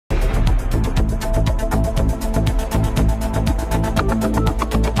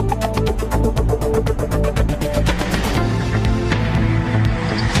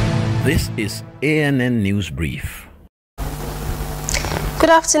This is ANN News Brief. Good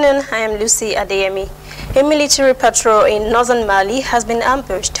afternoon, I am Lucy Adeyemi. A military patrol in northern Mali has been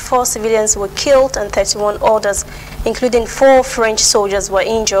ambushed. 4 civilians were killed and 31 others, including 4 French soldiers, were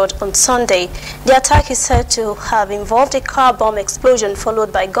injured on Sunday. The attack is said to have involved a car bomb explosion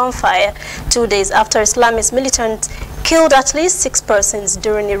followed by gunfire 2 days after Islamist militants killed at least 6 persons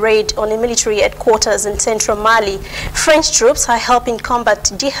during a raid on a military headquarters in central Mali. French troops are helping combat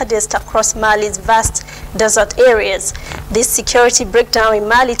jihadists across Mali's vast desert areas. This security breakdown in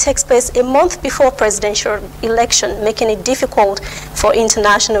Mali takes place a month before presidential election, making it difficult for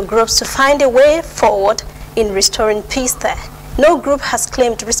international groups to find a way forward in restoring peace there. No group has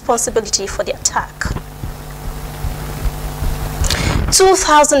claimed responsibility for the attack.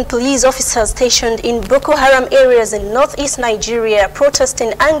 2,000 police officers stationed in Boko Haram areas in northeast Nigeria are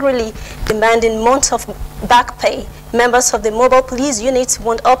protesting angrily, demanding months of back pay. Members of the mobile police units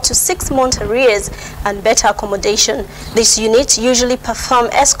want up to 6 months arrears and better accommodation. These units usually perform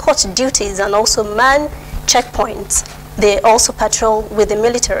escort duties and also man checkpoints. They also patrol with the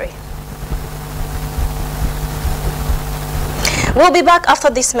military. We'll be back after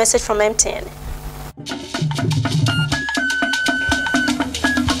this message from MTN.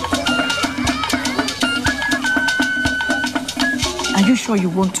 Are you sure you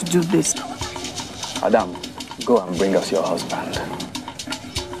want to do this? Adam, go and bring us your husband.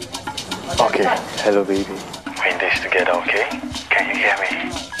 Okay, hello baby. We're in this together, okay? Can you hear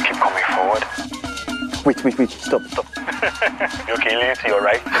me? Keep coming forward. Wait, stop. You okay, lean to your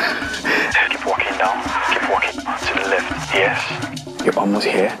right. Keep walking down. Keep walking to the left. Yes. You're almost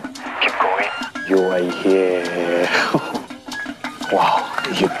here. Keep going. You are here. Wow,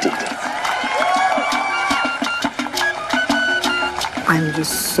 you did it. I'm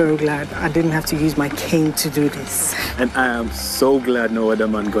just so glad I didn't have to use my cane to do this. And I am so glad no other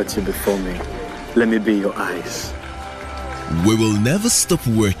man got you before me. Let me be your eyes. We will never stop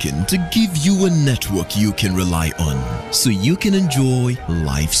working to give you a network you can rely on so you can enjoy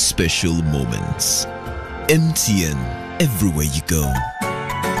life's special moments. MTN, everywhere you go.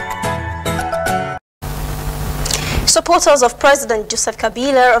 Supporters of President Joseph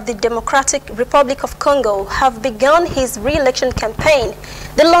Kabila of the Democratic Republic of Congo have begun his re-election campaign.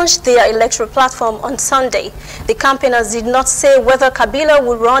 They launched their electoral platform on Sunday. The campaigners did not say whether Kabila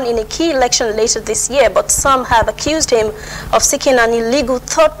will run in a key election later this year, but some have accused him of seeking an illegal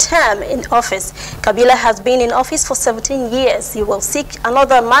 3rd term in office. Kabila has been in office for 17 years. He will seek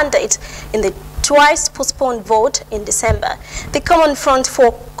another mandate in the twice postponed vote in December. The Common Front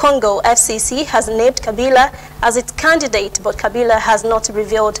for Congo, FCC, has named Kabila as its candidate, but Kabila has not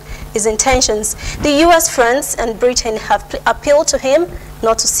revealed his intentions. The U.S., France, and Britain have appealed to him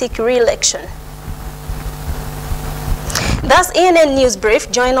not to seek re-election. That's ANN News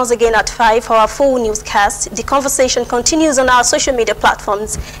Brief. Join us again at 5 for our full newscast. The conversation continues on our social media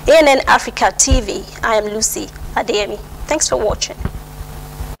platforms, ANN Africa TV. I am Lucy Adeyemi. Thanks for watching.